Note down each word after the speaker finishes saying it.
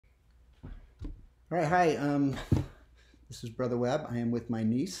All right, hi. This is Brother Webb. I am with my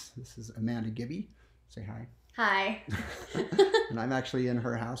niece. This is Amanda Gibby. Say hi. Hi. And I'm actually in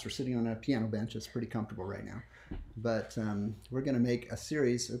her house. We're sitting on a piano bench. It's pretty comfortable right now. But we're going to make a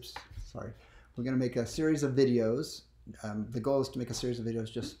series. Oops, sorry. We're going to make a series of videos. The goal is to make a series of videos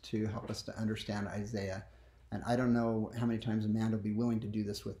just to help us to understand Isaiah. And I don't know how many times Amanda will be willing to do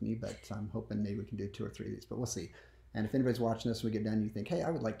this with me, but I'm hoping maybe we can do 2 or 3 of these, but we'll see. And if anybody's watching this when we get done, you think, hey, I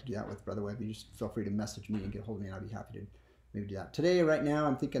would like to do that with Brother Webb, you just feel free to message me and get a hold of me, and I'll be happy to maybe do that. Today, right now,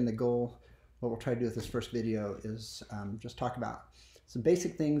 I'm thinking the goal, what we'll try to do with this first video is just talk about some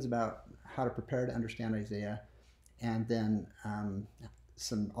basic things about how to prepare to understand Isaiah, and then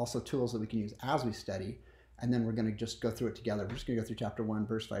some also tools that we can use as we study. And then we're going to just go through it together. We're just going to go through chapter 1,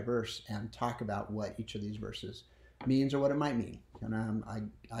 verse by verse, and talk about what each of these verses means or what it might mean. And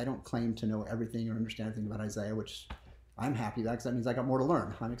I don't claim to know everything or understand everything about Isaiah, which I'm happy about because that means I got more to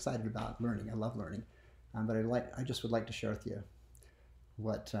learn. I'm excited about learning. I love learning. But I just would like to share with you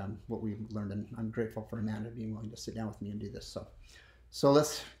what we learned. And I'm grateful for Amanda being willing to sit down with me and do this. So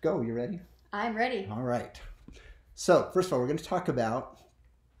let's go. You ready? I'm ready. All right. So first of all, we're going to talk about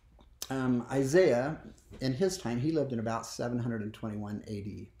Isaiah. In his time, he lived in about 721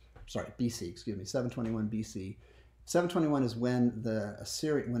 AD. Sorry, BC. Excuse me, 721 BC. 721 is when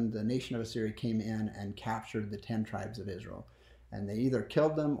the nation of Assyria came in and captured the 10 tribes of Israel, and they either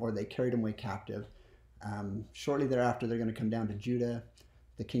killed them or they carried them away captive. Shortly thereafter, they're going to come down to Judah,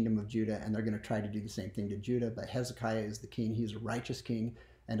 the kingdom of Judah, and they're going to try to do the same thing to Judah. But Hezekiah is the king; he's a righteous king,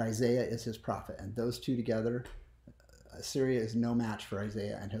 and Isaiah is his prophet. And those two together, Assyria is no match for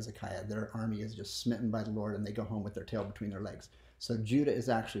Isaiah and Hezekiah. Their army is just smitten by the Lord, and they go home with their tail between their legs. So Judah is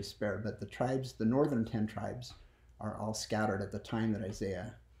actually spared, but the tribes, the northern 10 tribes, are all scattered at the time that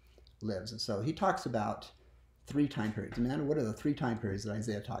Isaiah lives. And so he talks about 3 time periods. Amanda, what are the 3 time periods that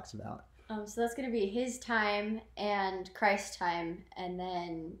Isaiah talks about? So that's going to be his time and Christ's time, and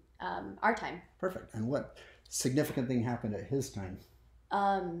then our time. Perfect. And what significant thing happened at his time?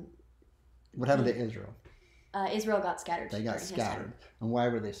 What happened to Israel? Israel got scattered. They got scattered. And why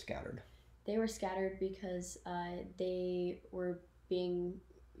were they scattered? They were scattered because they were being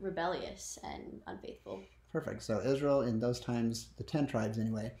rebellious and unfaithful. Perfect. So Israel in those times, the 10 tribes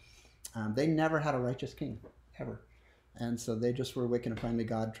anyway, they never had a righteous king, ever. And so they just were wicked, and finally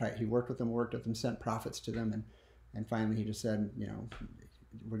God he worked with them, sent prophets to them, and finally he just said, you know,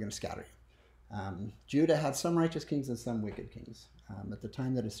 we're going to scatter you. Judah had some righteous kings and some wicked kings. At the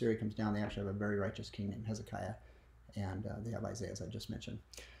time that Assyria comes down, they actually have a very righteous king named Hezekiah, and they have Isaiah, as I just mentioned.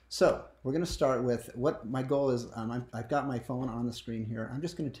 So we're going to start with what my goal is. I've got my phone on the screen here. I'm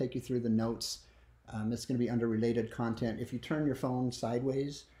just going to take you through the notes. It's going to be under related content. If you turn your phone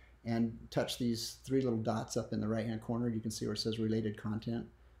sideways and touch these 3 little dots up in the right-hand corner, you can see where it says related content.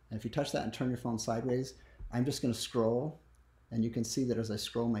 And if you touch that and turn your phone sideways, I'm just going to scroll, and you can see that as I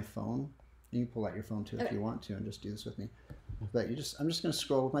scroll my phone, you can pull out your phone too if you want to and just do this with me. But I'm just going to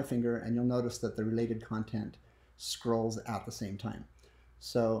scroll with my finger, and you'll notice that the related content scrolls at the same time.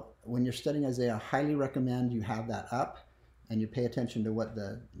 So when you're studying Isaiah, I highly recommend you have that up and you pay attention to what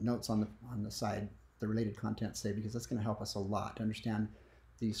the notes on the side, the related content, say, because that's going to help us a lot to understand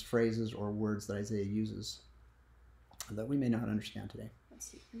these phrases or words that Isaiah uses that we may not understand today. Let's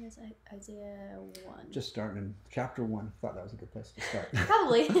see. I guess Isaiah 1. Just starting in chapter 1. Thought that was a good place to start.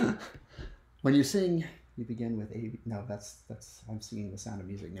 Probably. When you sing, you begin with A. No, that's. I'm singing The Sound of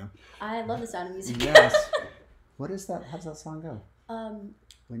Music now. I love The Sound of Music. Yes. What is that? How does that song go?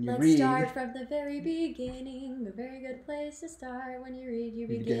 When you Let's start from the very beginning. A very good place to start. When you read, you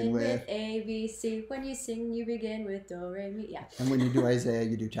begin with A, B, C. When you sing, you begin with Do, Re, Mi. Yeah. And when you do Isaiah,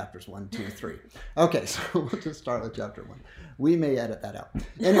 you do chapters 1, 2, 3. Okay, so we'll just start with chapter 1. We may edit that out.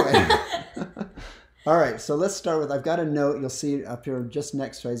 Anyway. All right, so let's start with, I've got a note. You'll see up here just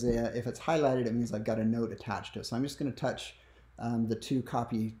next to Isaiah. If it's highlighted, it means I've got a note attached to it. So I'm just going to touch the 2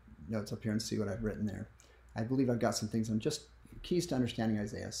 copy notes up here and see what I've written there. I believe I've got some things on just keys to understanding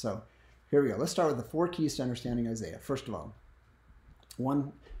Isaiah. So here we go. Let's start with the 4 keys to understanding Isaiah. First of all,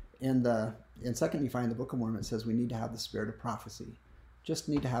 one in 2 Nephi in the Book of Mormon, it says we need to have the spirit of prophecy. Just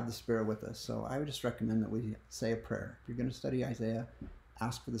need to have the spirit with us. So I would just recommend that we say a prayer. If you're going to study Isaiah,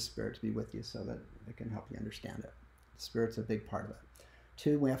 ask for the Spirit to be with you so that it can help you understand it. The Spirit's a big part of it.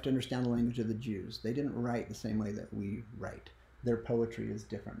 2, we have to understand the language of the Jews. They didn't write the same way that we write. Their poetry is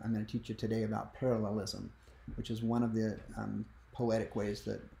different. I'm going to teach you today about parallelism, which is one of the poetic ways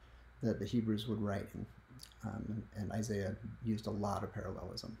that the Hebrews would write. And Isaiah used a lot of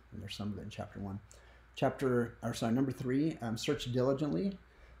parallelism, and there's some of it in chapter 1. Number 3, search diligently.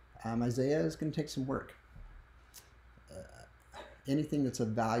 Isaiah is going to take some work. anything that's of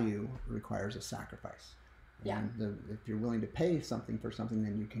value requires a sacrifice. Yeah. And if you're willing to pay something for something,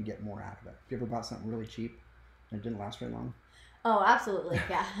 then you can get more out of it. Have you ever bought something really cheap and it didn't last very long? Oh, absolutely,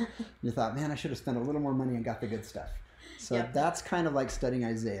 yeah. You thought, man, I should have spent a little more money and got the good stuff. So Yep. that's kind of like studying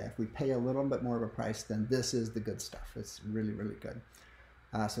Isaiah. If we pay a little bit more of a price, then this is the good stuff. It's really, really good.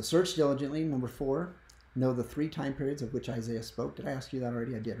 So search diligently. Number 4, know the 3 time periods of which Isaiah spoke. Did I ask you that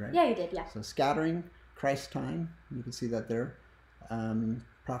already? I did, right? Yeah, you did, yeah. So scattering, Christ's time. You can see that there.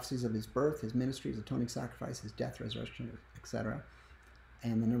 Prophecies of his birth, his ministry, his atoning sacrifice, his death, resurrection, etc.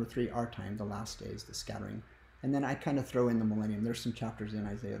 And the number 3, our time, the last days, the scattering. And then I kind of throw in the millennium. There's some chapters in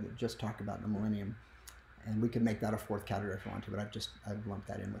Isaiah that just talk about the millennium. And we could make that a 4th category if you want to, but I've lumped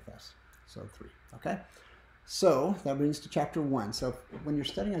that in with us. So 3, okay? So that brings to chapter 1. So when you're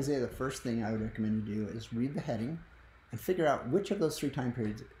studying Isaiah, the first thing I would recommend you do is read the heading and figure out which of those 3 time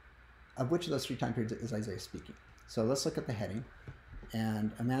periods, is Isaiah speaking. So let's look at the heading.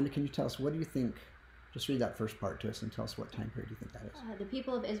 And Amanda, can you tell us, what do you think? Just read that first part to us and tell us what time period you think that is. The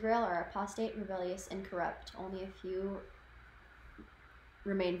people of Israel are apostate, rebellious, and corrupt. Only a few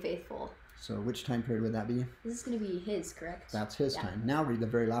remain faithful. So which time period would that be? This is going to be his, correct? That's his time. Now read the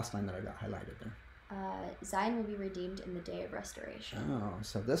very last line that I got highlighted there. Zion will be redeemed in the day of restoration. Oh,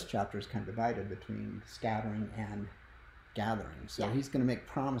 so this chapter is kind of divided between scattering and gathering. So Yeah. he's going to make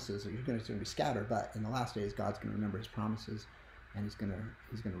promises that you're going to be scattered, but in the last days, God's going to remember his promises, and he's going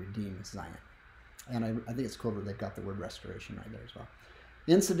to redeem Zion. And I think it's cool that they've got the word restoration right there as well.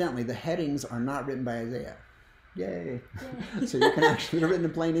 Incidentally, the headings are not written by Isaiah. Yay! So you can actually, they're written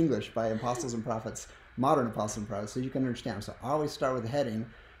in plain English by apostles and prophets, modern apostles and prophets, so you can understand. So always start with the heading,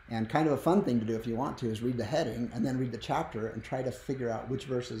 and kind of a fun thing to do if you want to is read the heading and then read the chapter and try to figure out which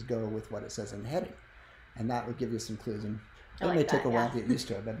verses go with what it says in the heading. And that will give you some clues. And it may take a while to get used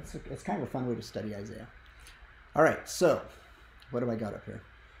to it, but it's kind of a fun way to study Isaiah. All right, so what have I got up here?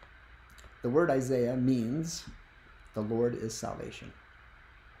 The word Isaiah means the Lord is salvation.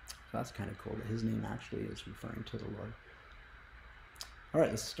 So that's kind of cool that his name actually is referring to the Lord. All right,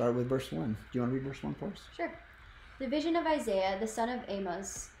 let's start with verse 1. Do you want to read verse 1 for us? Sure. The vision of Isaiah, the son of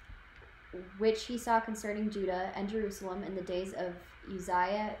Amos, which he saw concerning Judah and Jerusalem in the days of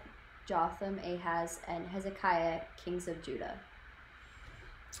Uzziah, Jotham, Ahaz, and Hezekiah, kings of Judah.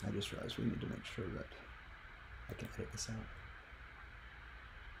 I just realized we need to make sure that I can edit this out.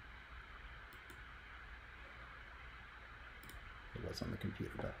 It was on the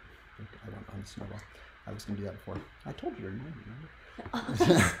computer, but I went on Snowball. I was going to do that before. I told you to remind me,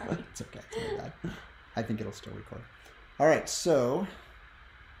 remember? It's okay. It's not bad. I think it'll still record. All right, so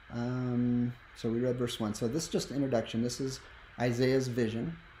we read verse 1. So this is just an introduction. This is Isaiah's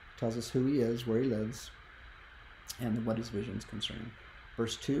vision. It tells us who he is, where he lives, and what his vision is concerning.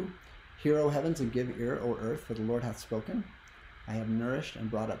 Verse 2, Hear, O heavens, and give ear, O earth, for the Lord hath spoken. I have nourished and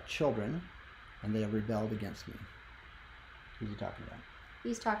brought up children, and they have rebelled against me. Who's he talking about?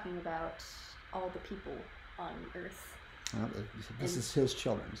 He's talking about all the people on earth. Well, this is his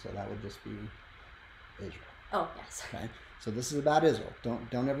children, so that would just be Israel. Oh, yes. Okay, so this is about Israel.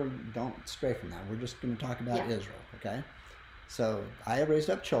 Don't stray from that. We're just going to talk about Israel. Okay, so I have raised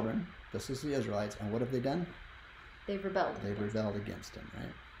up children. This is the Israelites, and what have they done? They've rebelled. They've rebelled against him.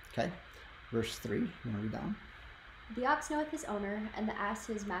 Right. Okay. Verse 3. You want to read that one? The ox knoweth his owner, and the ass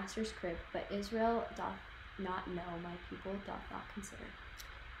his master's crib, but Israel doth not know, my people doth not consider.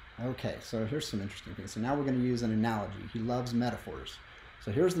 Okay, so here's some interesting things. So now we're going to use an analogy. He loves metaphors.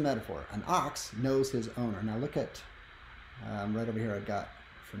 So here's the metaphor. An ox knows his owner. Now look at, right over here I've got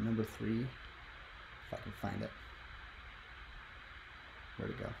for number 3, if I can find it.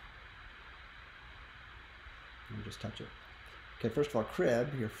 Where'd it go? Let me just touch it. Okay, first of all, crib,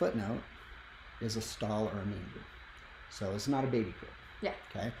 your footnote, is a stall or a manger. So it's not a baby crib. Yeah.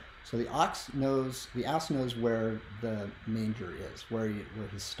 Okay. So the ass knows where the manger is, where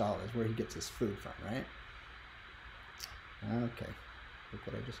his stall is, where he gets his food from, right? Okay. Look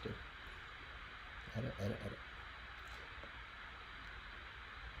what I just did. Edit.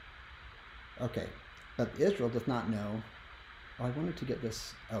 Okay. But Israel doth not know. Oh, I wanted to get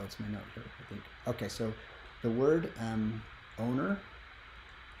this. Oh, it's my note here, I think. Okay, so the word owner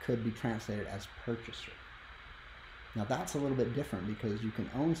could be translated as purchaser. Now that's a little bit different because you can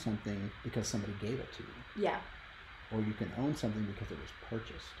own something because somebody gave it to you. Yeah. Or you can own something because it was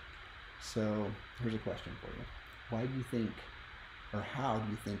purchased. So here's a question for you. Why do you think, or how do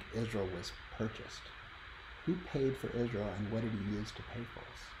you think Israel was purchased? Who paid for Israel and what did he use to pay for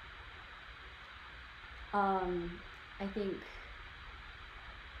us? I think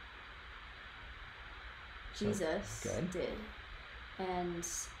Jesus did. And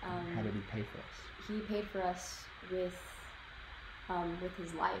how did he pay for us? He paid for us with with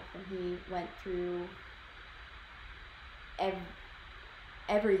his life, and he went through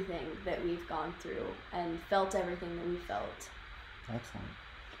everything that we've gone through and felt everything that we felt. Excellent.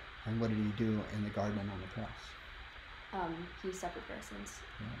 And what did he do in the garden and on the cross? He suffered for our sins.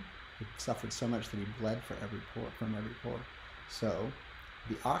 Yeah. He suffered so much that he bled for from every pore. So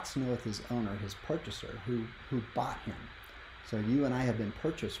the ox knoweth his owner, his purchaser, who bought him. So you and I have been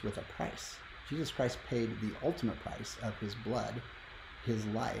purchased with a price. Jesus Christ paid the ultimate price of his blood, his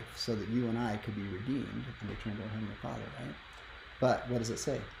life, so that you and I could be redeemed and return to our Heavenly Father, right? But what does it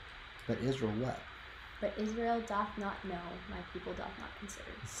say? But Israel what? But Israel doth not know, my people doth not consider.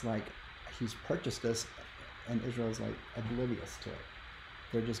 It's like he's purchased us, and Israel's like oblivious to it.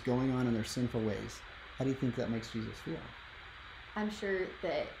 They're just going on in their sinful ways. How do you think that makes Jesus feel? I'm sure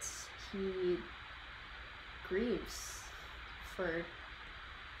that he grieves for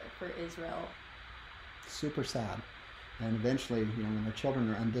Israel. Super sad. And eventually, when our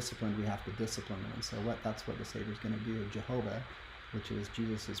children are undisciplined, we have to discipline them. And so that's what the Savior's going to do. Jehovah, which is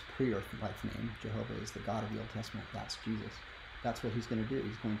Jesus' pre-earth life name. Jehovah is the God of the Old Testament. That's Jesus. That's what he's going to do.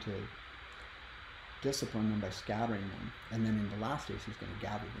 He's going to discipline them by scattering them. And then in the last days, he's going to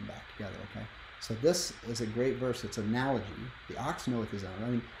gather them back together, okay? So this is a great verse. It's an analogy. The ox knoweth his own. I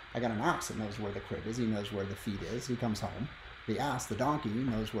mean, I got an ox that knows where the crib is. He knows where the feed is. He comes home. The ass, the donkey,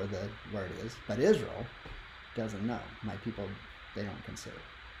 knows where it is. But Israel doesn't know. My people, they don't consider.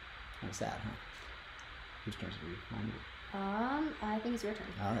 Kind of sad, huh? Whose turn is it? Mine or yours? I think it's your turn.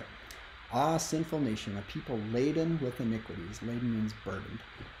 All right. Ah, sinful nation, a people laden with iniquities. Laden means burdened.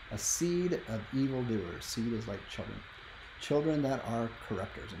 A seed of evildoers. Seed is like children. Children that are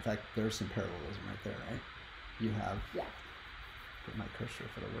corrupters. In fact, there's some parallelism right there, right? You have... Yeah. Put my cursor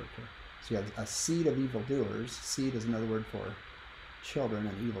for the word here. So you have a seed of evildoers. Seed is another word for children,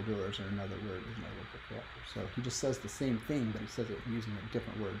 and evildoers are another word for corruptors. So he just says the same thing, but he says it using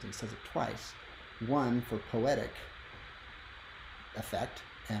different words. He says it twice. One for poetic effect,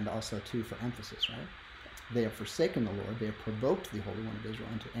 and also two for emphasis, right? They have forsaken the Lord. They have provoked the Holy One of Israel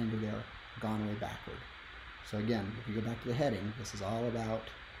into anger. They are gone away backward. So again, if you go back to the heading, this is all about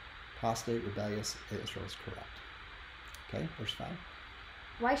apostate, rebellious, Israel is corrupt. Okay, verse 5.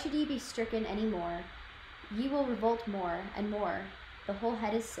 Why should ye be stricken any more? Ye will revolt more and more. The whole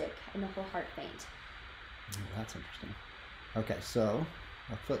head is sick, and the whole heart faint. Oh, that's interesting. Okay, so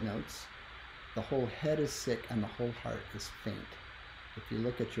our footnotes. The whole head is sick, and the whole heart is faint. If you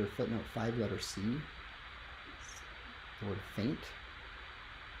look at your footnote 5, letter C, the word faint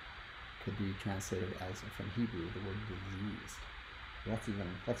could be translated as, from Hebrew, the word diseased.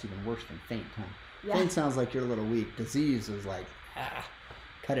 That's even worse than faint, huh? Yeah. Faint sounds like you're a little weak. Disease is like,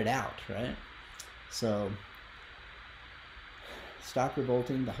 cut it out, right? So stop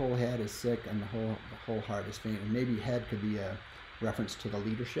revolting. The whole head is sick, and the whole heart is faint. And maybe head could be a reference to the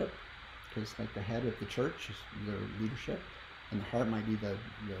leadership, because like the head of the church is the leadership, and the heart might be the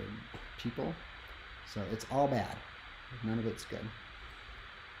people. So it's all bad. None of it's good.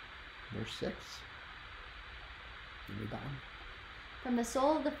 Verse 6. You read that one? From the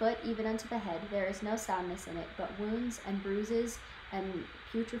sole of the foot even unto the head there is no soundness in it, but wounds and bruises and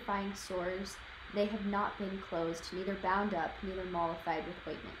putrefying sores. They have not been closed, neither bound up, neither mollified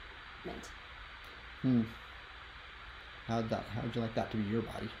with ointment. How would you like that to be your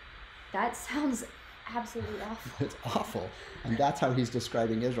body? That sounds absolutely awful. It's awful. And that's how he's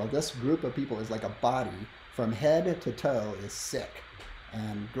describing Israel. This group of people is like a body. From head to toe is sick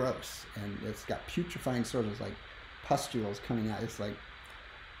and gross. And it's got putrefying sores. It's like pustules coming out. It's like,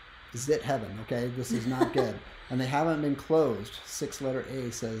 is it heaven? Okay, this is not good. And they haven't been closed. 6-letter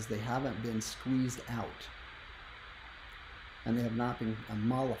A says they haven't been squeezed out. And they have not been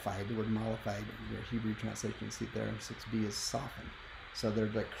mollified. The word mollified, your Hebrew translation, you see there, 6B is softened. So they're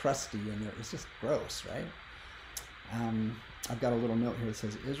like crusty, and it's just gross, right? I've got a little note here that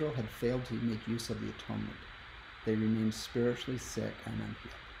says, Israel had failed to make use of the atonement. They remained spiritually sick and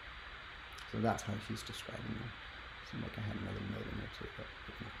unhealed. So that's how he's describing them. Seemed like I had another note in there too, but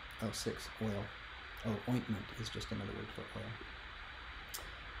no. Oh, 6, oil. Oh, ointment is just another word for oil.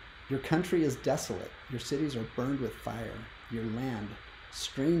 Your country is desolate. Your cities are burned with fire. Your land,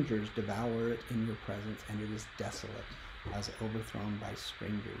 strangers devour it in your presence, and it is desolate, as overthrown by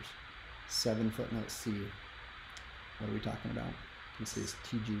strangers. 7 footnote C. What are we talking about? This is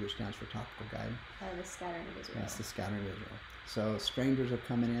TG, which stands for Topical Guide. The scattering of Israel. That's the scattering of Israel. So strangers are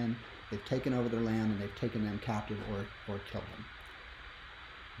coming in. They've taken over their land, and they've taken them captive or killed them.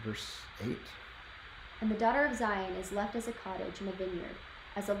 Verse 8. And the daughter of Zion is left as a cottage in a vineyard,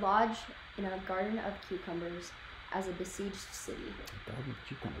 as a lodge in a garden of cucumbers, as a besieged city. A garden of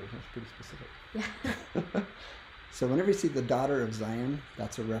cucumbers, that's pretty specific. Yeah. So whenever you see the daughter of Zion,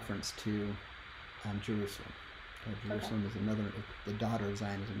 that's a reference to Jerusalem. Jerusalem is another, the daughter of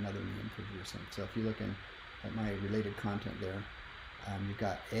Zion is another name for Jerusalem. So if you look at my related content there, you've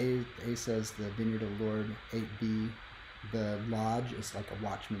got A says the vineyard of the Lord, 8b, the lodge is like a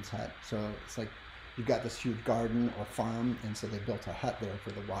watchman's hut. So it's like you've got this huge garden or farm, and so they built a hut there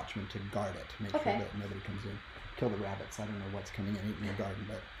for the watchman to guard it, to make sure that nobody comes in. Kill the rabbits. I don't know what's coming in eating your garden,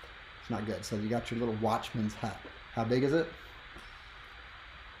 but it's not good. So you got your little watchman's hut. How big is it?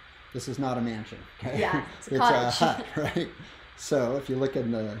 This is not a mansion. Okay? Yeah, it's a cottage. A hut, right? So if you look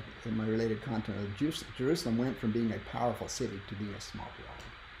in my related content, Jerusalem went from being a powerful city to being a small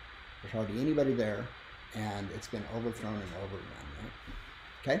dwelling. There's hardly anybody there, and it's been overthrown and overrun, right?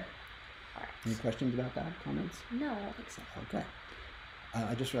 Okay? All right. Any questions about that? Comments? No, I don't think so. Okay.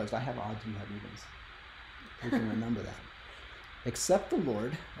 I just realized I have odds, you have evens. We can remember that. Except the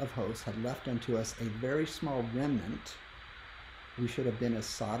Lord of hosts had left unto us a very small remnant, we should have been as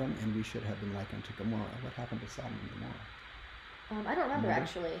Sodom, and we should have been like unto Gomorrah. What happened to Sodom and Gomorrah? I don't remember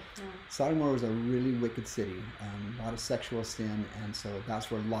actually. No. Sodom and Gomorrah was a really wicked city, a lot of sexual sin, and so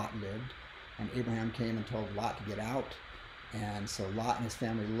that's where Lot lived. And Abraham came and told Lot to get out, and so Lot and his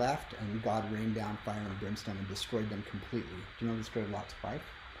family left, and God rained down fire and brimstone and destroyed them completely. Do you know who destroyed Lot's wife?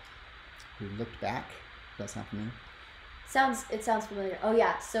 Who looked back? Does that sound familiar? It sounds familiar. Oh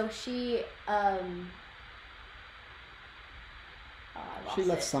yeah, so she she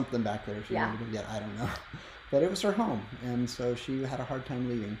left something back there. She wanted to get, I don't know. But it was her home, and so she had a hard time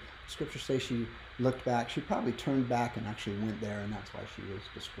leaving. Scriptures say she looked back. She probably turned back and actually went there, and that's why she was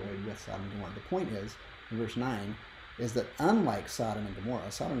destroyed with Sodom and Gomorrah. The point is, in verse 9, is that unlike Sodom and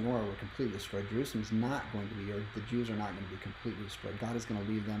Gomorrah were completely destroyed. Jerusalem's not going to be, or the Jews are not going to be completely destroyed. God is going to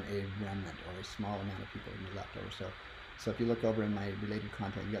leave them a remnant, or a small amount of people to be left over. So if you look over in my related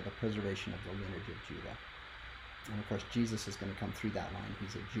content, you got the preservation of the lineage of Judah. And of course, Jesus is going to come through that line.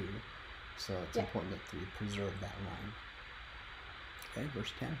 He's a Jew. So it's important that we preserve that line. Okay,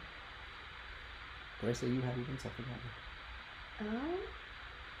 verse 10. Did I say you have evens? I forgot.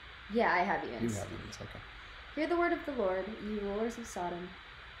 Yeah, I have evens. You have evens, okay. Hear the word of the Lord, ye rulers of Sodom.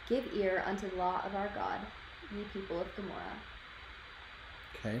 Give ear unto the law of our God, ye people of Gomorrah.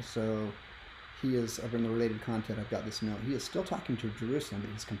 Okay, so he is, over in the related content, I've got this note. He is still talking to Jerusalem,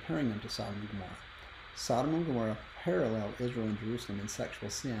 but he's comparing them to Sodom and Gomorrah. Sodom and Gomorrah parallel Israel and Jerusalem in sexual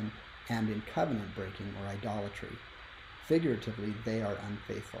sin and in covenant breaking or idolatry. Figuratively, they are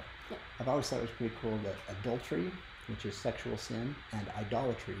unfaithful. Yeah. I've always thought it was pretty cool that adultery, which is sexual sin, and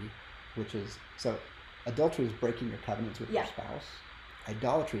idolatry, which is, so adultery is breaking your covenants with your spouse.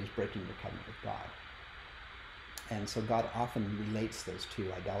 Idolatry is breaking your covenant with God. And so God often relates those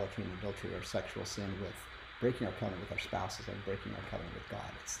two, idolatry and adultery, or sexual sin, with breaking our covenant with our spouses and breaking our covenant with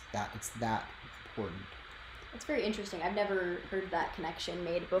God. It's that important. It's very interesting. I've never heard that connection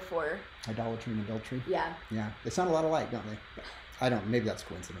made before. Idolatry and adultery? Yeah. Yeah. They sound a lot alike, don't they? I don't, maybe that's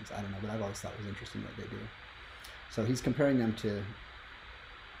coincidence. I don't know, but I've always thought it was interesting that they do. So he's comparing them to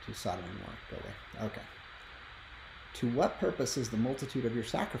Sodom and Gomorrah. Go away. Okay. To what purpose is the multitude of your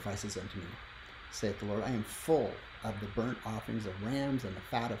sacrifices unto me? Saith the Lord, I am full of the burnt offerings of rams and the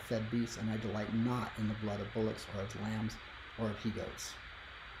fat of fed beasts, and I delight not in the blood of bullocks or of lambs or of he-goats.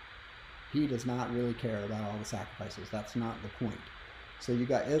 He does not really care about all the sacrifices. That's not the point. So you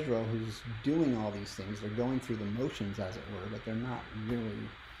got Israel who's doing all these things. They're going through the motions, as it were, but they're not really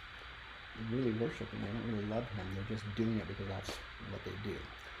worshiping. They don't really love him. They're just doing it because that's what they do.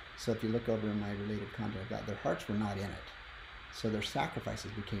 So if you look over in my related content, their hearts were not in it. So their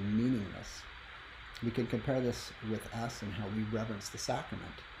sacrifices became meaningless. We can compare this with us and how we reverence the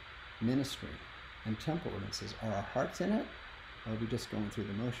sacrament, ministry, and temple ordinances. Are our hearts in it, or are we just going through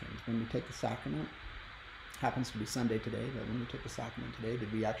the motions? When we take the sacrament, happens to be Sunday today, but when we took the sacrament today,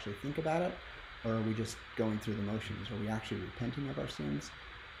 did we actually think about it, or are we just going through the motions? Are we actually repenting of our sins,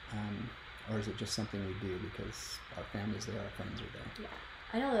 or is it just something we do because our family's there, our friends are there? Yeah,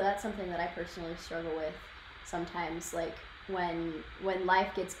 I know that's something that I personally struggle with sometimes, like when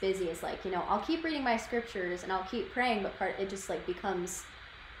life gets busy. It's like, I'll keep reading my scriptures and I'll keep praying, but it just like becomes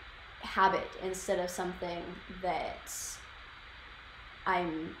habit instead of something that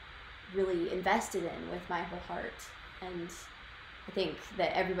I'm really invested in with my whole heart. And I think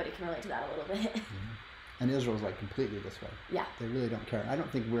that everybody can relate to that a little bit. Mm-hmm. And Israel's like completely this way. Yeah. They really don't care. I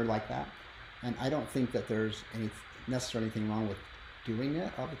don't think we're like that. And I don't think that there's necessarily anything wrong with doing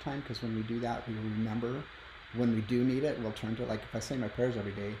it all the time, because when we do that, we remember when we do need it, we'll turn to it. Like if I say my prayers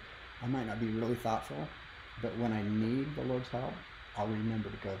every day, I might not be really thoughtful, but when I need the Lord's help, I'll remember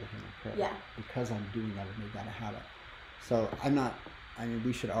to go to him and pray. Yeah. Because I'm doing that, I've made that a habit. So I'm not I mean,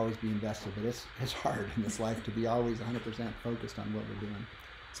 we should always be invested, but it's hard in this life to be always 100% focused on what we're doing.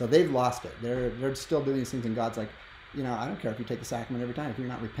 So they've lost it. They're still doing these things, and God's like, I don't care if you take the sacrament every time. If you're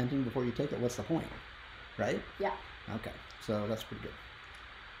not repenting before you take it, what's the point? Right? Yeah. Okay, so that's pretty good.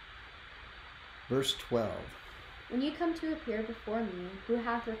 Verse 12. When you come to appear before me, who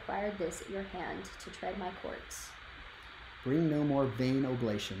hath required this at your hand to tread my courts? Bring no more vain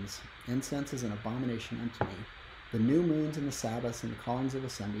oblations. Incense is an abomination unto me. The new moons and the Sabbaths and the callings of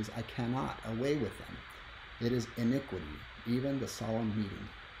assemblies, I cannot away with them. It is iniquity, even the solemn meeting.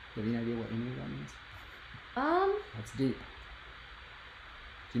 Do you have any idea what any of that means? That's deep.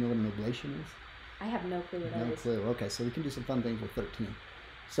 Do you know what an oblation is? I have no clue what that is. No clue. Okay, so we can do some fun things with 13.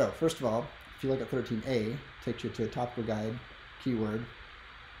 So, first of all, if you look at 13a, it takes you to a topical guide, keyword,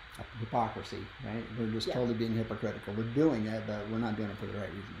 hypocrisy, right? We're just totally being hypocritical. We're doing it, but we're not doing it for the right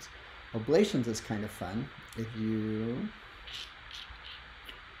reasons. Oblations is kind of fun.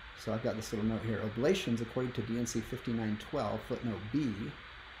 So I've got this little note here. Oblations, according to DNC 5912, footnote B,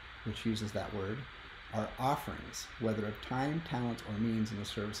 which uses that word, are offerings, whether of time, talents, or means in the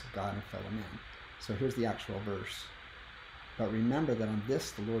service of God and fellow men. So here's the actual verse. But remember that on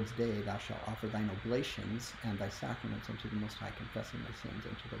this, the Lord's day, thou shalt offer thine oblations and thy sacraments unto the Most High, confessing thy sins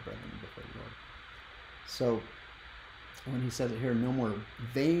unto thy brethren before the Lord. So when he says it here, no more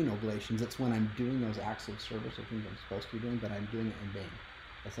vain oblations, it's when I'm doing those acts of service or things I'm supposed to be doing, but I'm doing it in vain.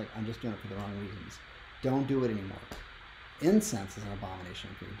 It's like I'm just doing it for the wrong reasons. Don't do it anymore. Incense is an abomination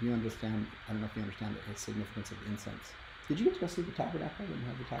for you. Do you understand? I don't know if you understand the significance of incense. Did you get to go see the tabernacle when you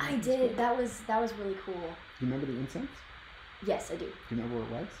had the tabernacle? I did. That was really cool. Do you remember the incense? Yes, I do. Do you remember where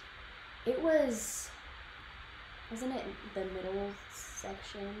it was? It wasn't it the middle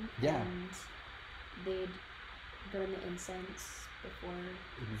section? Yeah. And they'd burn the incense before.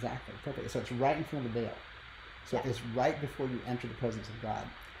 Exactly. Perfect. So it's right in front of the veil. So it's right before you enter the presence of God.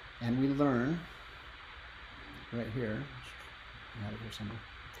 And we learn right here, I have it here somewhere.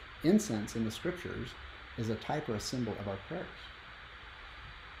 Incense in the scriptures is a type or a symbol of our prayers.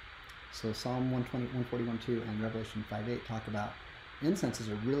 So Psalm 141:2 and Revelation 5:8 talk about incense is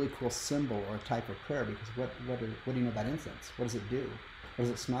a really cool symbol or a type of prayer, because what do you know about incense? What does it do? What does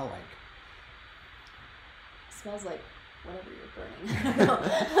it smell like? It smells like whatever you're burning. I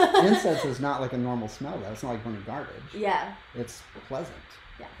don't know. Incense is not like a normal smell, though. It's not like burning garbage. Yeah. It's pleasant.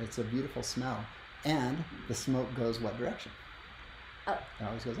 Yeah. It's a beautiful smell. And the smoke goes what direction? Up. It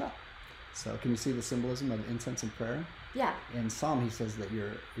always goes up. So can you see the symbolism of incense and prayer? Yeah. In Psalm, he says that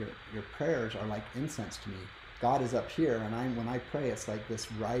your prayers are like incense to me. God is up here, and when I pray, it's like this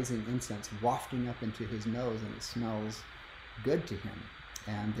rising incense wafting up into his nose, and it smells good to him.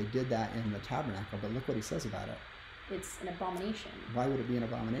 And they did that in the tabernacle, but look what he says about it. It's an abomination. Why would it be an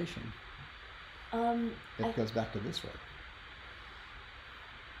abomination? It goes back to this word.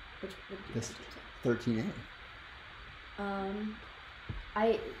 Which this 13a.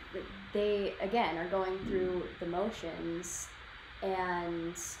 They again are going through the motions,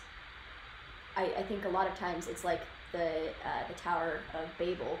 and I think a lot of times it's like the Tower of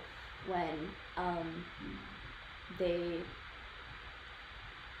Babel when they.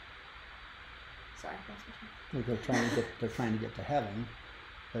 Sorry, They're trying to get to heaven,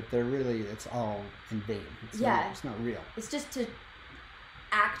 but it's all in vain. It's not real. It's just to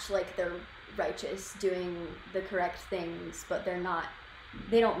act like they're righteous, doing the correct things, but they're not.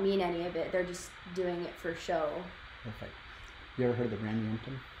 They don't mean any of it. They're just doing it for show. Perfect. You ever heard of the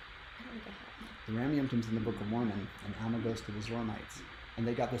Rameumptom? I don't think I have. The Rameumptom's in the Book of Mormon, and Alma goes to the Zoramites, and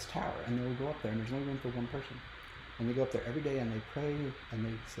they got this tower, and they will go up there, and there's only room for one person. And they go up there every day, and they pray, and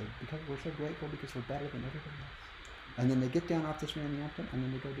they say, because we're so grateful because we're better than everybody else. And then they get down off this Rameumptom, and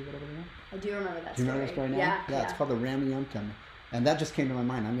then they go do whatever they want. I do remember that story. Do you remember the story now? Yeah. It's called the Rameumptom. And that just came to my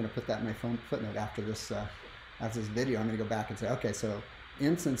mind. I'm going to put that in my footnote after this video. I'm going to go back and say, okay, so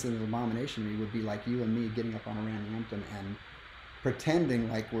incense and abomination to me would be like you and me getting up on a Rameumptom and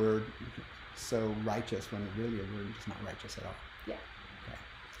pretending like we're so righteous when really we're just not righteous at all. Yeah. Okay.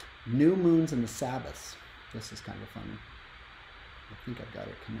 New moons and the Sabbaths. This is kind of fun. I think I've got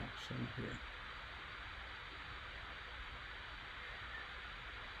a connection here.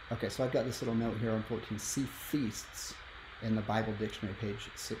 Okay, so I've got this little note here on 14. See feasts in the Bible Dictionary, page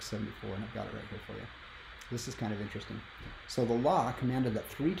 674, and I've got it right here for you. This is kind of interesting. So the law commanded that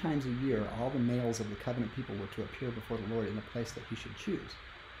 3 times a year all the males of the covenant people were to appear before the Lord in the place that he should choose.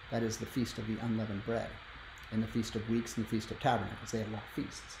 That is the Feast of the Unleavened Bread, and the Feast of Weeks, and the Feast of Tabernacles. They had a lot of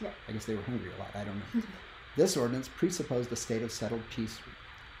feasts. Yeah. I guess they were hungry a lot. I don't know. This ordinance presupposed a state of settled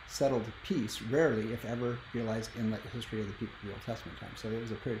peace, rarely, if ever, realized in the history of the people of the Old Testament time. So it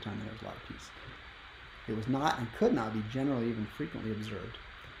was a period of time when there was a lot of peace. It was not and could not be generally even frequently observed.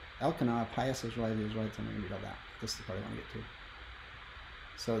 Elkanah, a pious Israelite, the Israelites, I'm not going to read all that. This is the part I want to get to.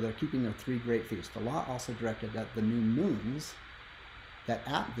 So they're keeping their 3 great feasts. The law also directed that at the new moons,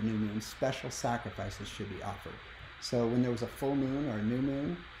 special sacrifices should be offered. So when there was a full moon or a new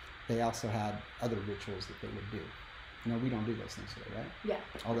moon, they also had other rituals that they would do. We don't do those things today, right? Yeah.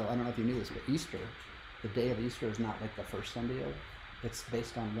 Although, I don't know if you knew this, but Easter, the day of Easter is not like the first Sunday of, it's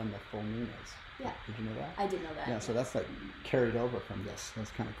based on when the full moon is. Yeah. Did you know that? I did know that. Yeah, so that's like carried over from this.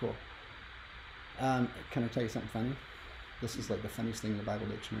 That's kind of cool. Can I tell you something funny? This is like the funniest thing in the Bible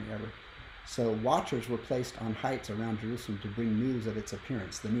dictionary ever. So watchers were placed on heights around Jerusalem to bring news of its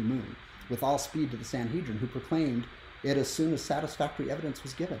appearance, the new moon, with all speed to the Sanhedrin, who proclaimed it as soon as satisfactory evidence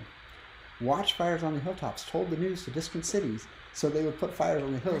was given. Watchfires on the hilltops told the news to distant cities, so they would put fires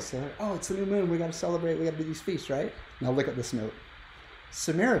on the hills. So, oh, it's the new moon. We got to celebrate. We got to do these feasts, right? Now look at this note.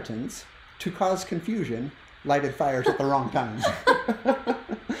 Samaritans, to cause confusion, lighted fires at the wrong times.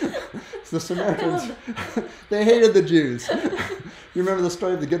 So the Samaritans, they hated the Jews. You remember the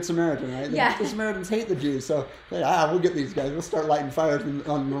story of the Good Samaritan, right? Yeah. The Samaritans hate the Jews, so we'll get these guys. We'll start lighting fires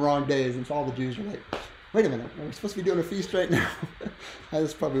on the wrong days. And so all the Jews are like, wait a minute, we're supposed to be doing a feast right now. That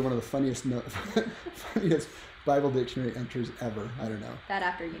is probably one of the funniest Bible dictionary entries ever. I don't know. That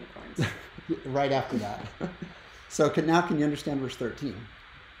after unicorns. Right after that. So now can you understand verse 13?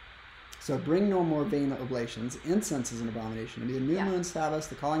 So bring no more vain oblations. Incense is an abomination. The new moon, Sabbaths,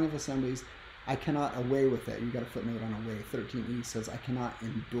 the calling of assemblies, I cannot away with it. You got a footnote on away. 13e says I cannot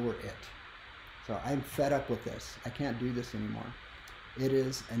endure it. So I'm fed up with this. I can't do this anymore. It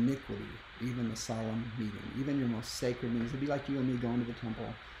is iniquity, even the solemn meeting, even your most sacred meetings. It'd be like you and me going to the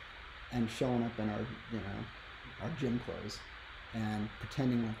temple and showing up in our gym clothes and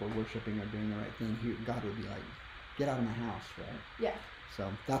pretending like we're worshiping or doing the right thing. God would be like, get out of my house, right? Yeah. So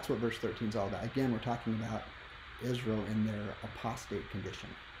that's what verse 13 is all about. Again, we're talking about Israel in their apostate condition.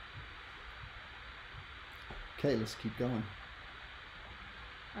 Okay, let's keep going.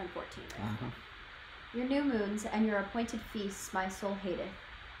 On 14, right? Uh-huh. Your new moons and your appointed feasts my soul hateth.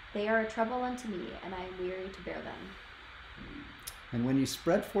 They are a trouble unto me, and I am weary to bear them. And when you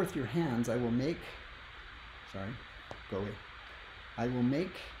spread forth your hands, I will make... Sorry, go away. I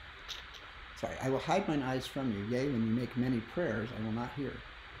will hide mine eyes from you. Yea, when you make many prayers, I will not hear.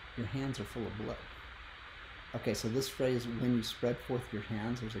 Your hands are full of blood. Okay, so this phrase, when you spread forth your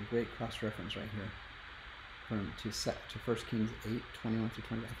hands, there's a great cross-reference right here. To 1 Kings 8, 21 through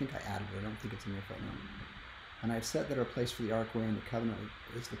 20. I think I added it. I don't think it's in your footnote. And I have set that our place for the ark wherein the covenant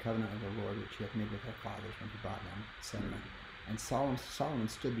is the covenant of the Lord, which he hath made with our fathers when he brought them, etc. And Solomon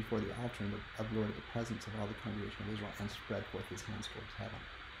stood before the altar of the Lord at the presence of all the congregation of Israel and spread forth his hands towards heaven.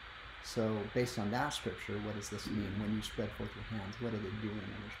 So based on that scripture, what does this mean? When you spread forth your hands, what are they doing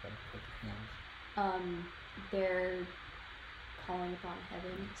when they spread forth their hands? They're calling upon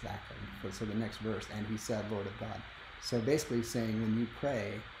heaven. Exactly. So the next verse, and he said, Lord of God. So basically saying, when you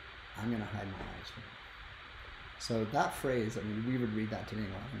pray, I'm going to hide my eyes from you. So that phrase, I mean, we would read that today,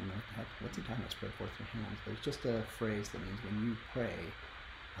 well, I don't know, what's he talking about, spread forth your hands? But it's just a phrase that means when you pray,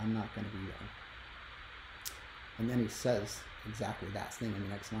 I'm not going to be there. And then he says exactly that thing in the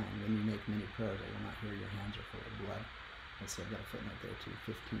next line. When you make many prayers, I will not hear your hands are full of blood. Let's see, I've got a footnote there too,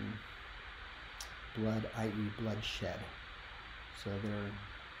 15. Blood, i.e. bloodshed. So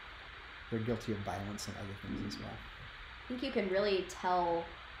they're guilty of violence and other things as well. I think you can really tell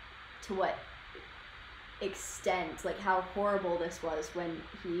to what extent, like how horrible this was when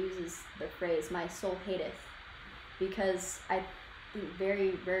he uses the phrase, my soul hateth. Because I think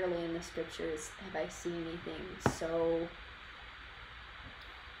very rarely in the scriptures have I seen anything so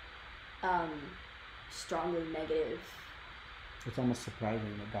strongly negative. It's almost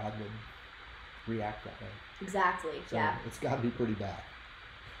surprising that God would react that way. Exactly, so yeah. It's got to be pretty bad.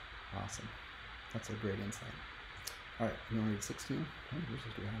 Awesome. That's a great insight. All right, you want to read 16? How many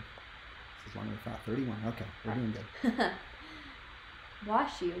verses do we have? This is longer than I thought. 31. Okay, we're doing good.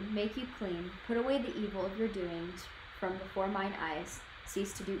 Wash you, make you clean, put away the evil of your doings from before mine eyes,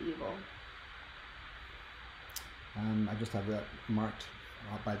 cease to do evil. I just have that marked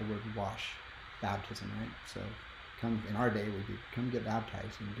by the word wash, baptism, right? So come in our day, come get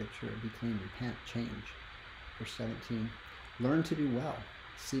baptized and get sure, be clean, repent, change. Verse 17, learn to do well,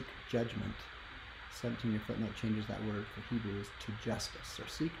 seek judgment. 17, your footnote changes that word for Hebrews to justice, or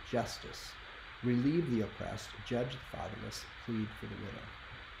seek justice, relieve the oppressed, judge the fatherless, plead for the widow.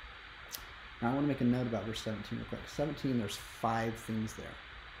 Now I want to make a note about verse 17 real quick. 17, there's 5 things there.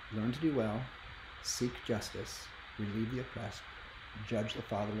 Learn to do well, seek justice, relieve the oppressed, judge the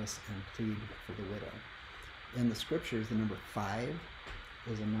fatherless, and plead for the widow. In the scriptures, the number 5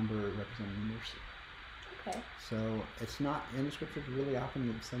 is a number representing mercy. Okay. So it's not in the scriptures really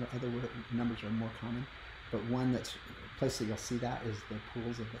often. Some other numbers are more common, but one that's place that you'll see that is the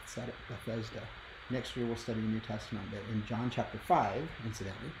pools of Bethesda. Next year we'll study the New Testament, but in John chapter 5,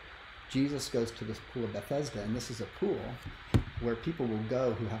 incidentally, Jesus goes to this pool of Bethesda, and this is a pool where people will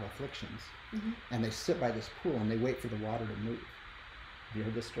go who have afflictions, and they sit by this pool and they wait for the water to move. Have you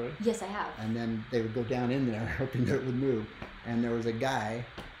heard this story? Yes, I have. And then they would go down in there hoping that it would move. And there was a guy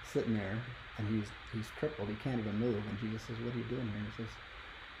sitting there, and he's crippled. He can't even move. And Jesus says, "What are you doing here?" And he says,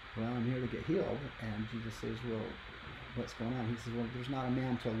 "Well, I'm here to get healed." And Jesus says, "Well, what's going on?" He says, "Well, there's not a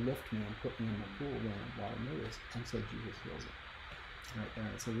man to lift me and put me in the pool when the water moves." And so Jesus heals it. Right there.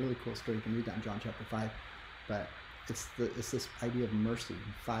 It's a really cool story. You can read that in John chapter 5. But it's this idea of mercy.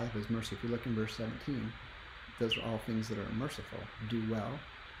 5 is mercy. If you look in verse 17, those are all things that are merciful. Do well,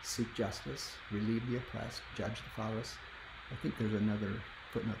 seek justice, relieve the oppressed, judge the fatherless. I think there's another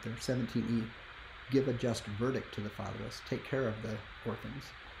footnote there. 17e, give a just verdict to the fatherless, take care of the orphans,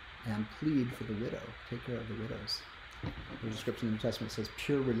 and plead for the widow. Take care of the widows. There's a scripture in the New Testament that says,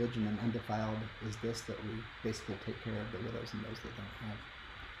 pure religion and undefiled is this, that we basically take care of the widows and those that don't have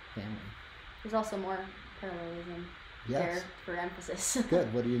family. There's also more parallelism there for emphasis.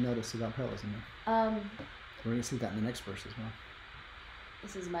 Good. What do you notice about parallelism there? We're going to see that in the next verse as well.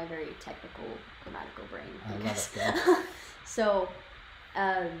 This is my very technical grammatical brain. I love it. So,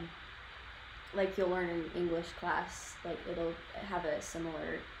 like you'll learn in English class, like it'll have a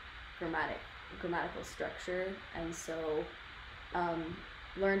similar grammatical structure, and so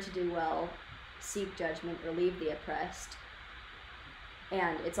learn to do well, seek judgment, relieve the oppressed,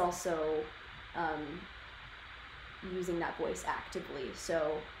 and it's also using that voice actively.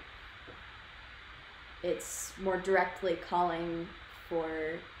 So it's more directly calling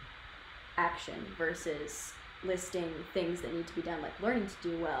for action versus listing things that need to be done, like learning to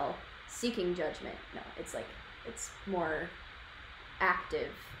do well, seeking judgment. No, it's like it's more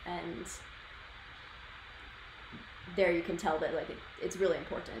active, and there you can tell that like it's really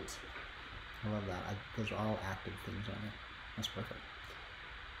important. I love that. Those are all active things, aren't they? That's perfect.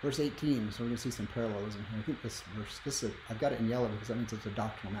 Verse 18, so we're going to see some parallelism here. I think this verse, I've got it in yellow because that means it's a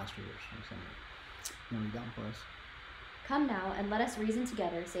doctrinal master verse. You want to read that for us? Come now, and let us reason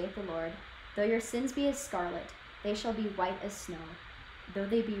together, saith the Lord. Though your sins be as scarlet, they shall be white as snow. Though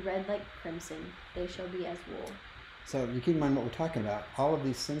they be red like crimson, they shall be as wool. So you keep in mind what we're talking about. All of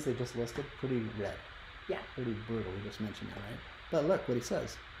these sins they just listed, pretty red. Yeah. Pretty brutal. We just mentioned that, right? But look what he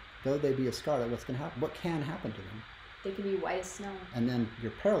says. Though they be as scarlet, what's going to happen? What can happen to them? They can be white as snow. And then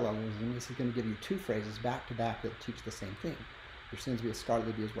your parallelism is going to give you two phrases back to back that teach the same thing. Your sins be as scarlet,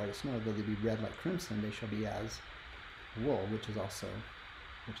 they be as white as snow. Though they be red like crimson, they shall be as wool, which is also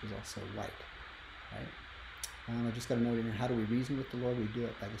white, right? I just got to note in here, how do we reason with the Lord? We do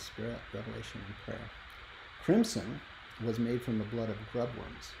it by the Spirit, revelation, and prayer. Crimson was made from the blood of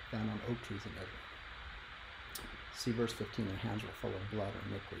grubworms found on oak trees in Israel. See verse 15, their hands were full of blood or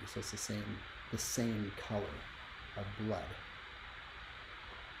iniquity. So it's the same color of blood.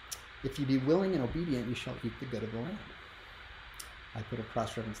 If you be willing and obedient, you shall eat the good of the land. I put a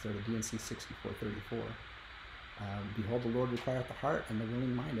cross-reference there to D&C 64:34. Behold, the Lord requireth the heart and the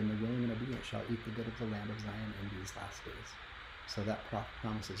willing mind, and the willing and obedient shall eat the good of the land of Zion in these last days. So that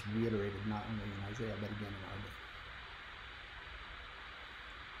promise is reiterated not only in Isaiah, but again in our day.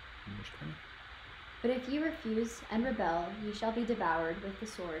 Verse 20. But if ye refuse and rebel, ye shall be devoured with the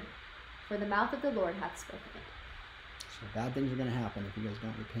sword, for the mouth of the Lord hath spoken it. So bad things are going to happen if you guys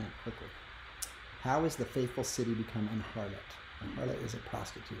don't repent quickly. How is the faithful city become an harlot? A harlot is a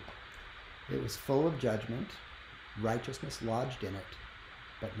prostitute. It was full of judgment, righteousness lodged in it,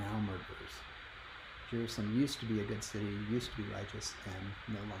 but now murderers. Jerusalem used to be a good city, used to be righteous, and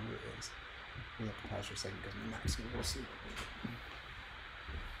no longer is. We'll have to pause for a second because my Mac's going to go to sleep.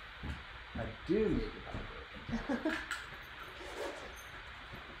 I do need the Bible.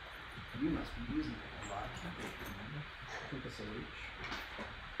 You must be using it a lot. I think this will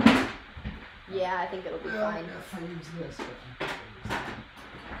reach. Yeah, I think it'll be fine. If I use this, but I think I'll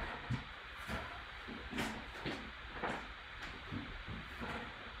use that.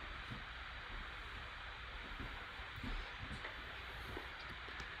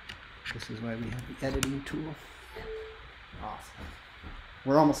 This is why we have the editing tool. Awesome.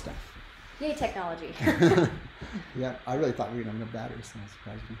 We're almost done. Yay, technology. Yeah, I really thought we were going to have no batteries, so that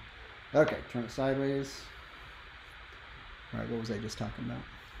surprised me. Okay, turn it sideways. All right, what was I just talking about?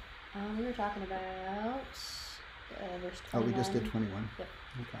 We were talking about verse 21. Oh, we just did 21. Yep.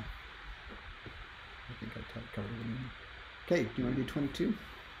 Okay. I think I covered it. Okay, do you want to do 22?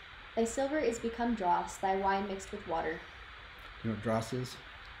 Thy silver is become dross, thy wine mixed with water. You know what dross is?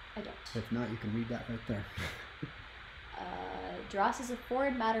 I don't. If not, you can read that right there. Dross is a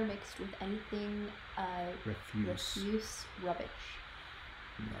foreign matter mixed with anything refuse, rubbish.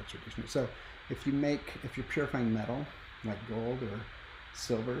 That's your dictionary. So if you're purifying metal, like gold or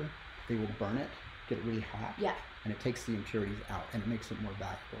silver, they will burn it, get it really hot. Yeah. And it takes the impurities out and it makes it more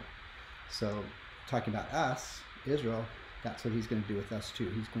valuable. So talking about us, Israel, that's what he's going to do with us too.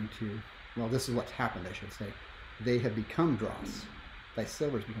 He's going to, well, this is what's happened, I should say. They have become dross. Thy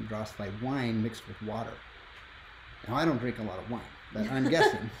silver has become dross, thy wine mixed with water. Now, I don't drink a lot of wine, but I'm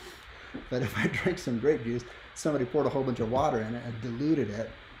guessing. But if I drank some grape juice, somebody poured a whole bunch of water in it and diluted it,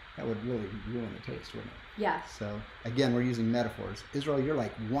 that would really ruin the taste, wouldn't it? Yeah. So, again, we're using metaphors. Israel, you're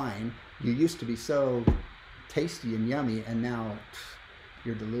like wine. You used to be so tasty and yummy, and now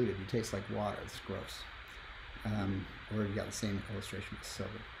you're diluted. You taste like water. It's gross. Or you got the same illustration with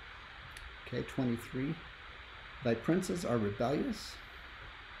silver. Okay, 23. Thy princes are rebellious,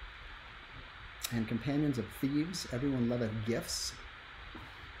 and companions of thieves. Everyone loveth gifts,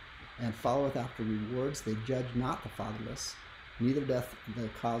 and followeth after rewards. They judge not the fatherless, neither doth the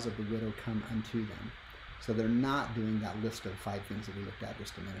cause of the widow come unto them. So they're not doing that list of 5 things that we looked at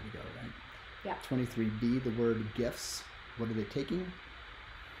just a minute ago, right? Yeah. 23b, the word gifts. What are they taking?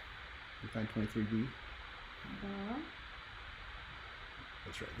 You find 23b?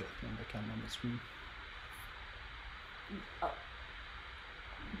 That's right there. I count on the screen. Oh.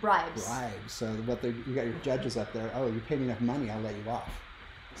 Bribes. Bribes. So you got your judges up there. Oh, you pay me enough money, I'll let you off.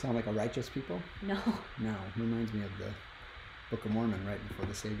 Sound like a righteous people? No. No. Reminds me of the Book of Mormon right before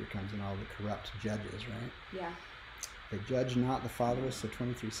the Savior comes and all the corrupt judges, right? Yeah. They judge not the fatherless, so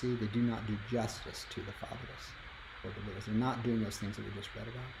 23c, they do not do justice to the fatherless or the widows. They're not doing those things that we just read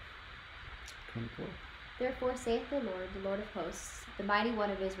about. 24. Therefore saith the Lord of hosts, the mighty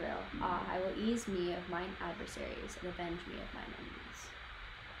one of Israel, I will ease me of mine adversaries and avenge me of mine enemies.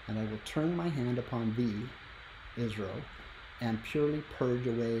 And I will turn my hand upon thee, Israel, and purely purge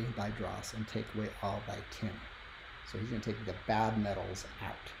away thy dross and take away all thy tin. So he's going to take the bad metals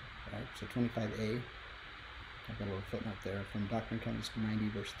out, right? So 25a, I've got a little footnote there. From Doctrine and Covenants 90,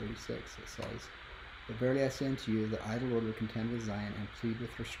 verse 36, it says, But verily I say unto you that I, the Lord, will contend with Zion and plead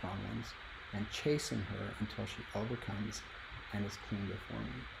with her strong ones, and chasten her until she overcomes and is clean before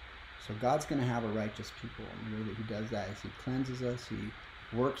me. So God's going to have a righteous people. And the way that he does that is he cleanses us, he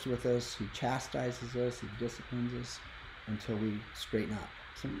works with us, he chastises us, he disciplines us until we straighten up.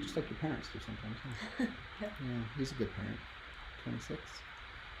 So, just like your parents do sometimes. Huh? Yeah, he's a good parent. 26.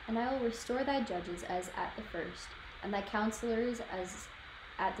 And I will restore thy judges as at the first, and thy counselors as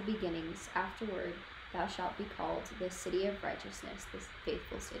at the beginnings. Afterward thou shalt be called the city of righteousness, the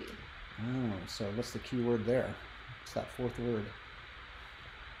faithful city. Oh, so what's the key word there? What's that 4th word?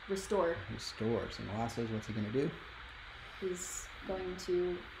 Restore. Restores. And the last is, what's he going to do? He's going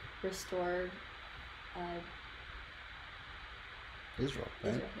to restore Israel,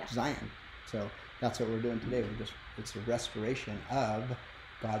 right? Israel, yeah. Zion. So that's what we're doing today. It's a restoration of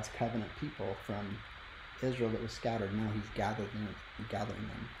God's covenant people from Israel that was scattered. Now he's gathering them.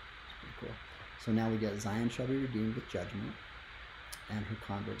 It's pretty cool. So now we get Zion shall be redeemed with judgment, and her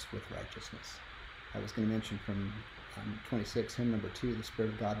converts with righteousness. I was going to mention from 26, hymn number 2, the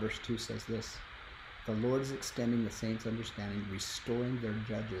Spirit of God, verse 2 says this, The Lord is extending the saints' understanding, restoring their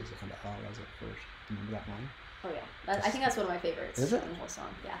judges and all as at first. Remember that line? Oh yeah, I think that's one of my favorites. Is it? In the whole song,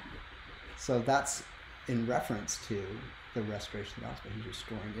 yeah. So that's in reference to the restoration of the gospel. He's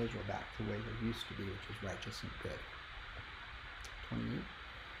restoring Israel back to the way they used to be, which is righteous and good. 28.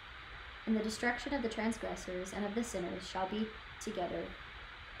 And the destruction of the transgressors and of the sinners shall be together,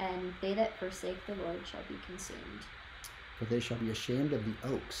 and they that forsake the Lord shall be consumed. For they shall be ashamed of the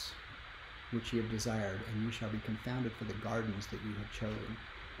oaks which ye have desired, and ye shall be confounded for the gardens that ye have chosen.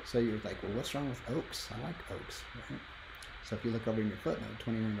 So you're like, well, what's wrong with oaks? I like oaks, right? So if you look over in your footnote,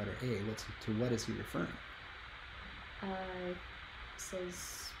 29 letter A, to what is he referring? It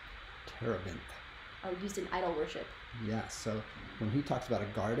says... Terebinth. Oh, used in idol worship. Yeah, so when he talks about a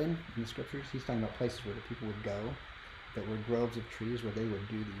garden in the scriptures, he's talking about places where the people would go that were groves of trees where they would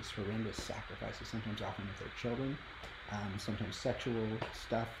do these horrendous sacrifices, sometimes often with their children, sometimes sexual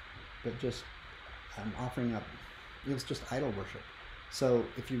stuff, but just offering up, it was just idol worship. So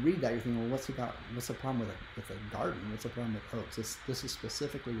if you read that, you're thinking, well, what's the problem with a garden? What's the problem with oaks? This is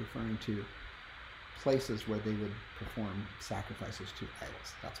specifically referring to places where they would perform sacrifices to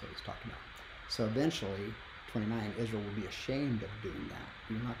idols. That's what he's talking about. So eventually, 29, Israel will be ashamed of doing that.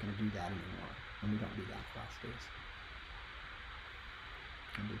 We're not going to do that anymore, and we don't do that in the last days.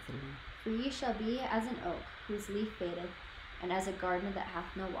 For ye shall be as an oak whose leaf fadeth, and as a garden that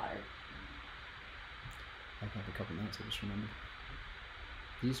hath no water. I have a couple notes I just remembered.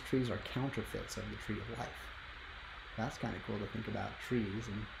 these trees are counterfeits of the tree of life. That's kind of cool to think about trees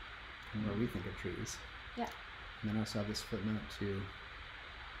and where we think of trees. Yeah. And then I also have this footnote to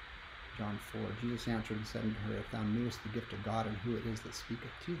John 4. Jesus answered and said unto her, If thou knewest the gift of God, and who it is that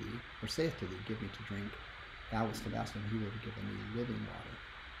speaketh to thee, or saith to thee, Give me to drink, thou wouldst have asked him, he would have given thee living water.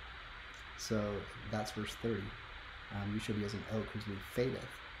 So that's verse 30. You shall be as an oak whose leaf fadeth,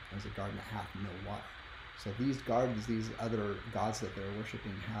 as a garden that hath no water. So these gardens, these other gods that they're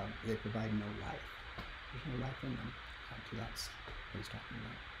worshiping, they provide no life. There's no life in them. So that's what he's talking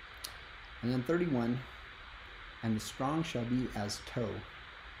about. And then 31, and the strong shall be as tow.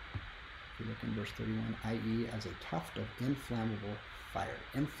 If you look in verse 31, i.e. as a tuft of inflammable fire,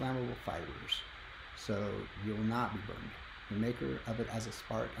 inflammable fibers. So you will not be burned. The maker of it as a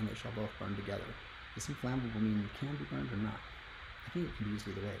spark, and they shall both burn together. Does inflammable mean it can be burned or not? I think it can be used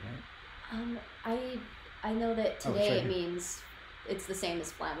either way, right? I know that today it means it's the same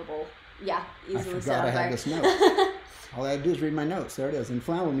as flammable. Yeah, easily I set on forgot I fire. had this note. All I had to do is read my notes. There it is.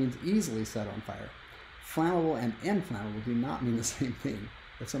 Inflammable means easily set on fire. Flammable and inflammable do not mean the same thing.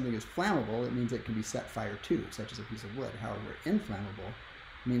 If something is flammable, it means it can be set fire to, such as a piece of wood. However, inflammable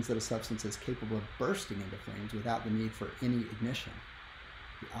means that a substance is capable of bursting into flames without the need for any ignition.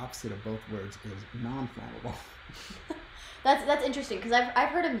 The opposite of both words is non-flammable. That's interesting, because I've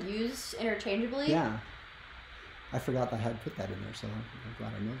heard them used interchangeably. Yeah. I forgot that I had put that in there, so I'm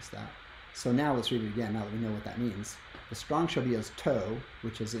glad I noticed that. So now let's read it again, now that we know what that means. The strong shall be as tow,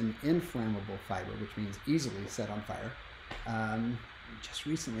 which is an inflammable fiber, which means easily set on fire. Just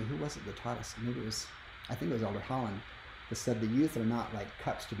recently, who was it that taught us? Maybe I think it was Elder Holland, that said the youth are not like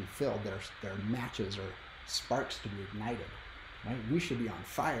cups to be filled, they're matches or sparks to be ignited. Right? We should be on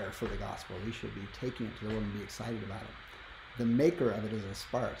fire for the gospel. We should be taking it to the world and be excited about it. The maker of it is a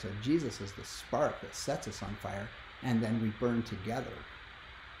spark. So Jesus is the spark that sets us on fire, and then we burn together.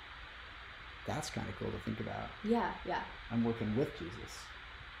 That's kind of cool to think about. Yeah. I'm working with Jesus.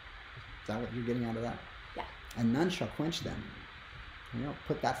 Is that what you're getting out of that? Yeah. And none shall quench them.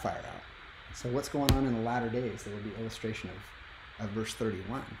 Put that fire out. So what's going on in the latter days? There will be illustration of verse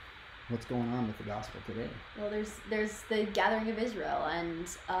 31. What's going on with the gospel today? Well, there's the gathering of Israel, and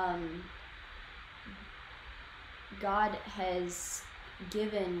God has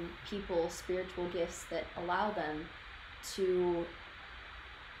given people spiritual gifts that allow them to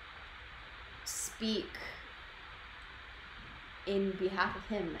speak in behalf of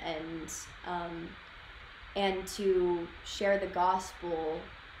Him, and to share the gospel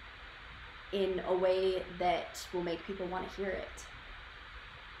in a way that will make people want to hear it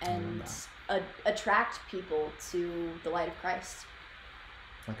and attract people to the light of Christ.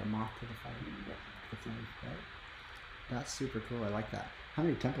 Like a moth to the fire, the flame, right? That's super cool. I like that. How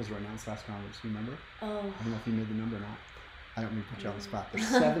many temples were announced last conference? Do you remember? Oh. I don't know if you knew the number or not. I don't mean to put you on the spot. There's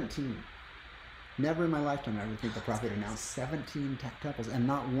 17. Never in my lifetime I would think the prophet announced 17 temples, and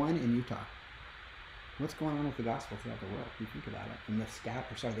not one in Utah. What's going on with the gospel throughout the world? If you think about it. And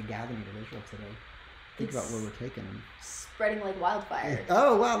the gathering of Israel today. Think about where we're taking them. Spreading like wildfire.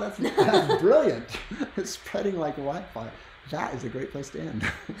 Oh, wow, that's brilliant. It's spreading like wildfire. That is a great place to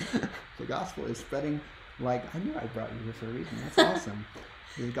end. The gospel is spreading like, I knew I brought you here for a reason. That's awesome.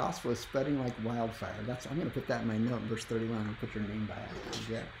 The gospel is spreading like wildfire. I'm going to put that in my note, verse 31, and put your name by it.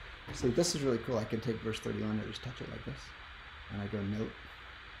 Yeah. So this is really cool. I can take verse 31 and just touch it like this. And I go note.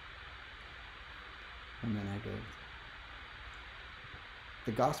 And then I go,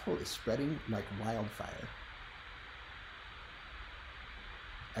 the gospel is spreading like wildfire.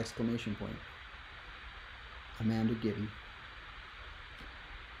 Exclamation point. Amanda Gibby.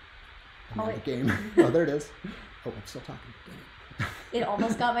 Amanda Game. Oh, there it is. Oh, I'm still talking. It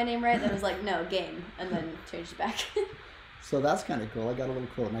almost got my name right. Then it was like, no, Game. And then changed it back. So that's kind of cool. I got a little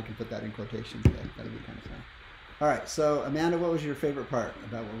quote, and I can put that in quotations. That'll be kind of fun. All right. So, Amanda, what was your favorite part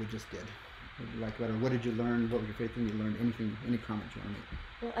about what we just did? What did you like better? What did you learn? What was your favorite thing you learned? Anything? Any comments you want to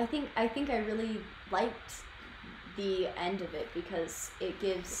make? Well, I think I really liked the end of it because it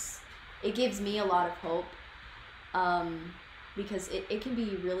gives me a lot of hope. Because it can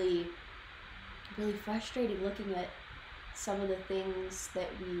be really, really frustrating looking at some of the things that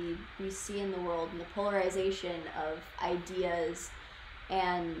we see in the world and the polarization of ideas,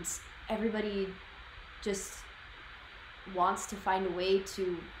 and everybody just wants to find a way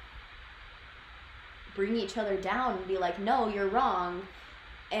to bring each other down and be like, no, you're wrong,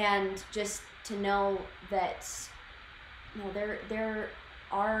 and just to know that there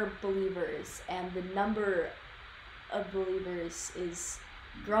are believers, and the number of believers is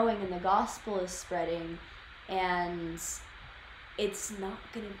growing and the gospel is spreading, and it's not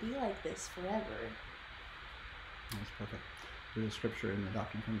going to be like this forever. That's perfect. There's a scripture in the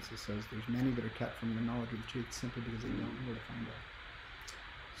Doctrine and Covenants that says there's many that are kept from the knowledge of the truth simply because they don't know where to find it.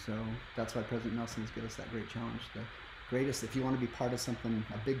 So that's why President Nelson has given us that great challenge. The greatest, if you want to be part of something,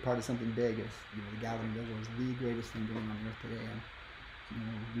 a big part of something big, is the gathering of Israel is the greatest thing going on earth today, and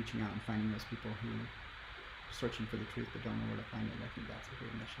reaching out and finding those people who are searching for the truth but don't know where to find it. I think that's a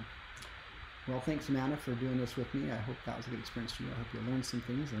great mission. Well, thanks, Amanda, for doing this with me. I hope that was a good experience for you. I hope you learned some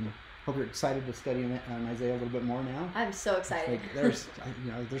things, and hope you're excited to study Isaiah a little bit more now. I'm so excited. Like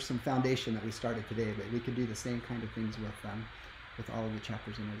there's some foundation that we started today, but we could do the same kind of things with all of the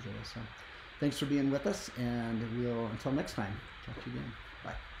chapters in Isaiah. So thanks for being with us, and we'll, until next time, talk to you again.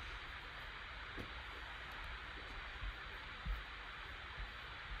 Bye.